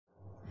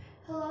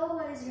Hello,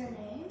 what is your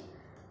name?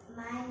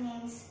 My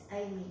name's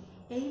Amy.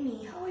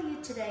 Amy, how are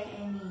you today,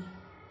 Amy?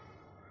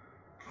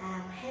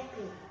 I'm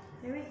happy.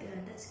 Very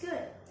good, that's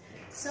good.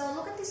 So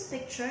look at this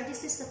picture.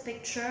 This is the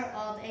picture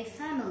of a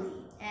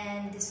family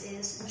and this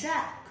is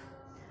Jack.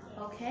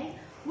 Okay,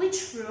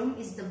 which room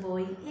is the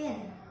boy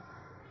in?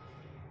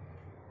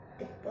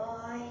 The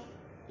boy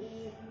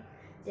in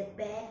the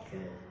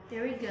bedroom.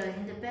 Very good,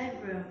 in the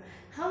bedroom.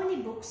 How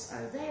many books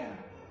are there?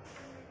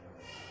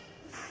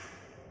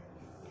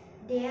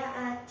 There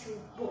are 2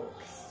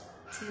 books.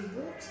 2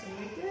 books,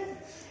 very good.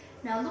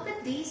 Now look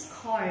at these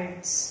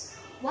cards.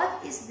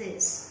 What is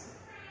this?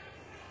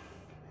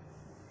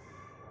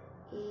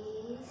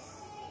 It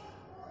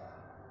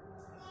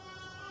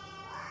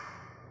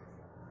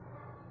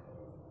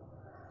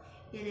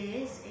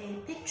is a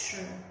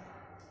picture.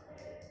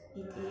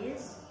 It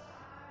is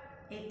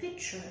a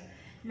picture.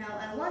 Now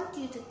I want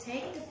you to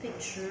take the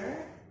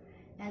picture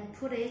and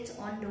put it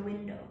on the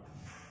window.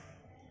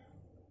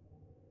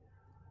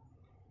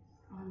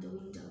 On the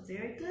window,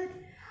 very good.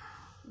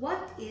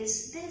 What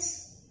is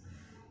this?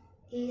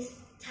 It's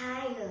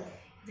tiger.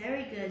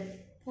 Very good.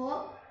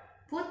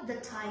 Put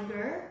the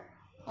tiger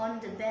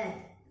on the bed.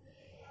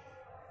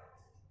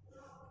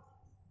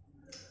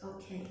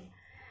 Okay.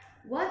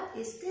 What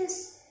is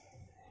this?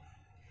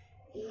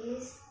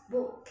 Is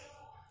book.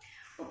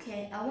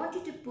 Okay, I want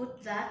you to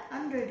put that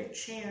under the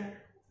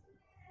chair.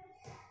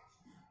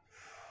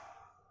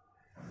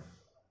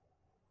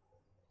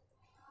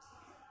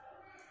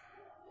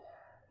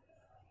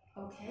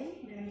 Okay,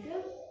 very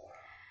good.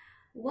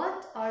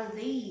 What are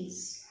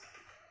these?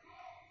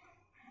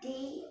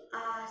 These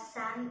are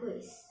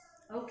sandwiches.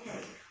 Okay,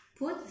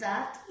 put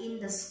that in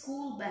the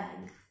school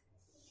bag.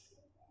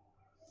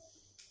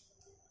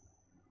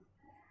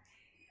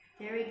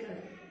 Very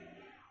good.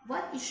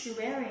 What is she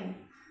wearing?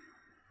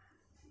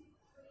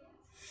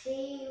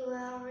 She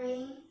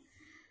wearing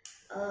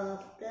a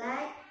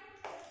black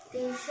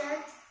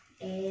t-shirt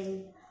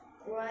and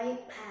gray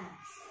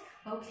pants.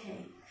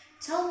 Okay.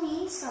 Tell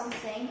me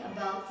something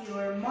about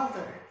your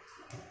mother.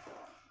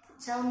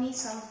 Tell me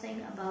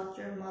something about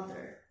your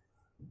mother.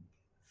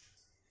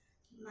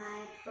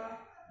 My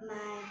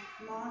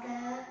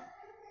mother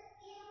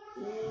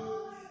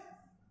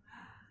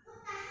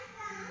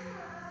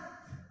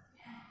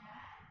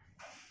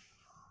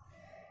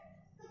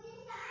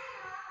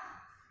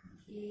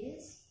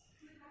is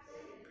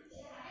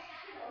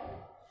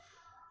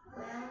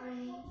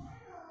wearing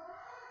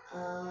a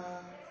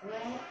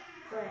red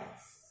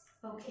dress.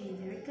 Okay,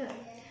 very good.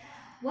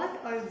 What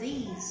are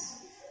these?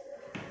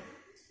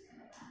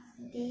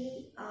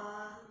 These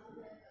are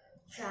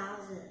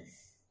trousers.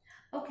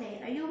 Okay,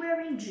 are you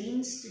wearing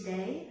jeans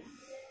today?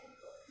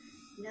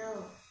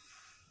 No.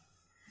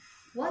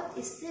 What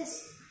is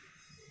this?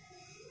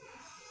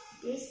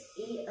 This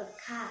is a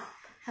cap.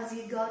 Have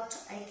you got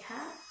a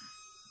cap?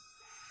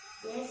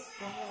 Yes,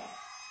 I have.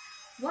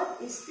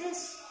 What is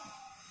this?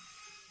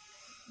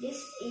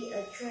 This is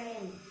a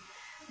train.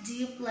 Do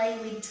you play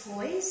with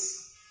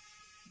toys?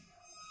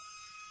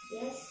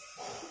 Yes.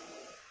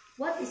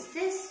 What is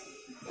this?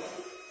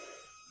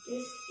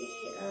 This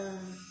is a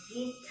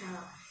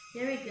guitar.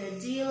 Very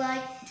good. Do you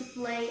like to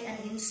play an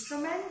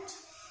instrument?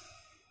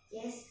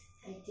 Yes,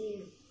 I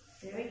do.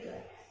 Very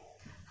good.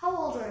 How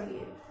old are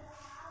you?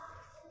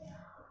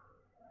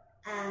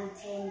 I'm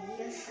 10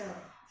 years old.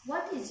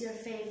 What is your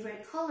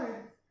favorite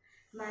color?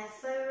 My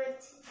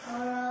favorite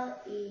color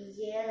is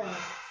yellow.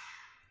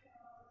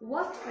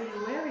 What are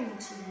you wearing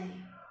today?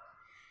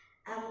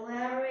 I'm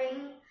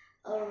wearing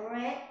a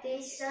red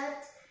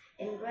t-shirt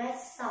and red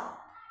socks.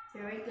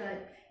 Very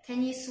good.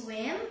 Can you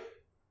swim?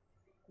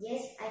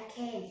 Yes, I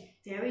can.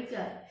 Very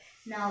good.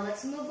 Now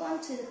let's move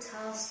on to the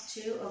task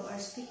 2 of our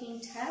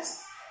speaking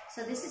test.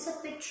 So this is a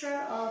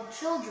picture of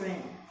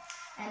children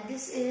and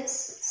this is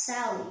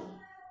Sally.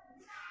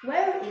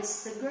 Where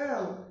is the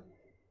girl?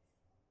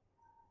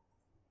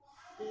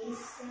 Is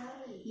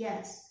Sally?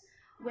 Yes.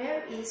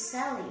 Where is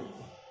Sally?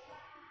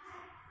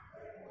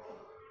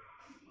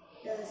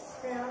 The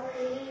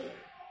Sally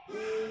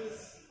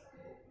is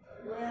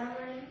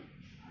wearing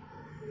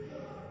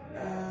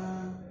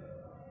a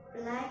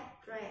black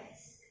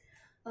dress.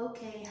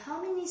 Okay,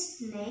 how many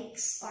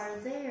snakes are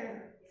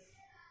there?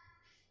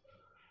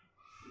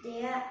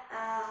 There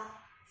are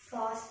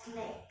 4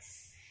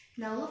 snakes.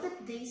 Now look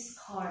at these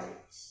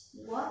cards.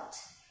 What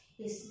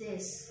is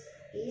this?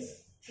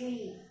 It's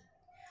 3.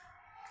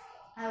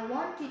 I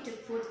want you to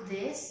put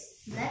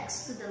this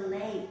next to the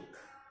lake.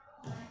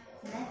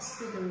 Next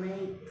to the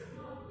lake.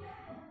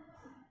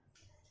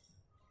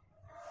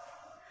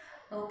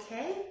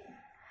 Okay.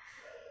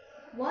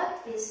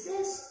 What is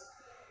this?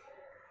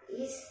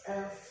 It's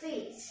a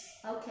fish.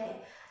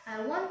 Okay. I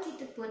want you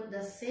to put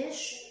the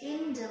fish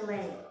in the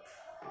lake.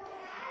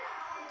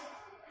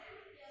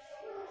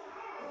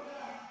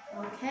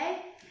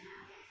 Okay.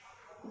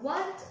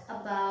 What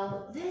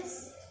about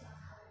this?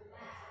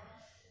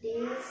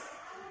 This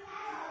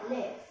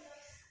leaf.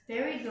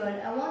 Very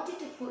good. I want you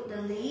to put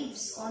the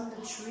leaves on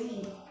the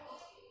tree.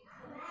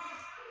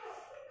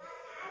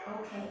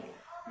 Okay.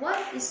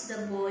 What is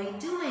the boy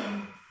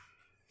doing?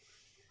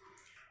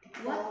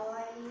 What?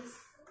 Boys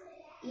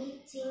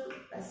eating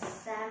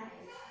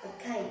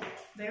a cake.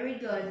 Very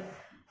good.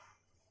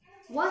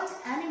 What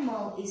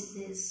animal is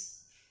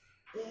this?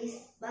 Is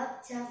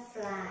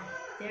butterfly.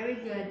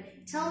 Very good.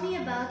 Tell me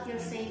about your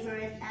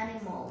favorite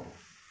animal.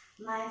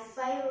 My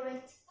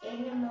favorite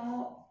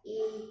animal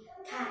is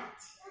cat.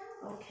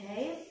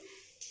 Okay.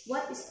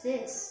 What is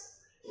this?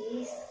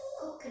 Is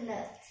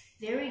coconut.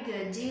 Very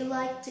good. Do you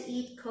like to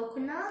eat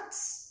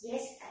coconuts?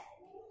 Yes,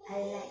 I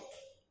like.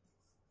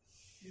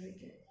 Very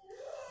good.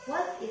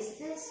 What is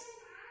this?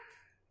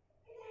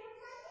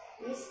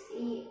 This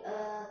is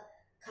a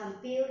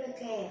computer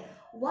game.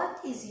 What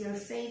is your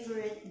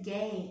favorite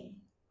game?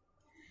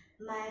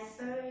 My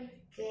favorite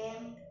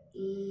game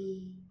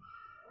is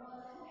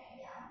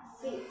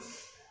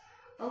fish.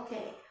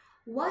 Okay.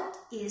 What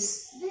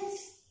is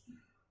this?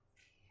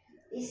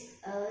 It's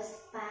a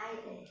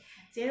spider.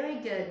 Very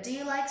good. Do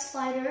you like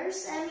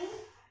spiders, Amy?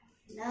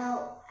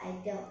 No, I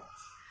don't.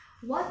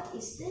 What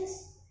is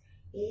this?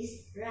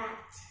 It's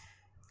rat.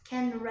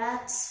 Can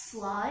rats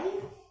fly?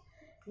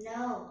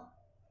 No,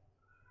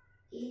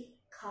 it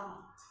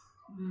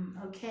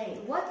can't. Okay.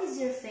 What is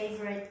your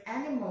favorite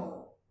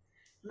animal?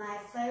 My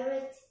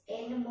favorite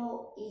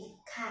animal is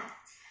cat.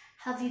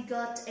 Have you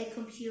got a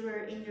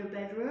computer in your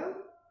bedroom?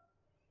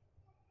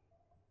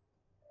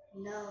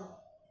 No.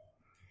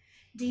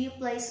 Do you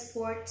play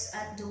sports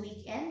at the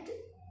weekend?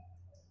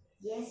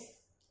 Yes.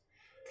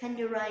 Can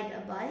you ride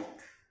a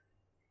bike?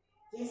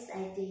 Yes,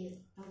 I do.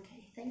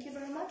 Okay, thank you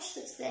very much.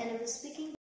 That's the end of the speaking.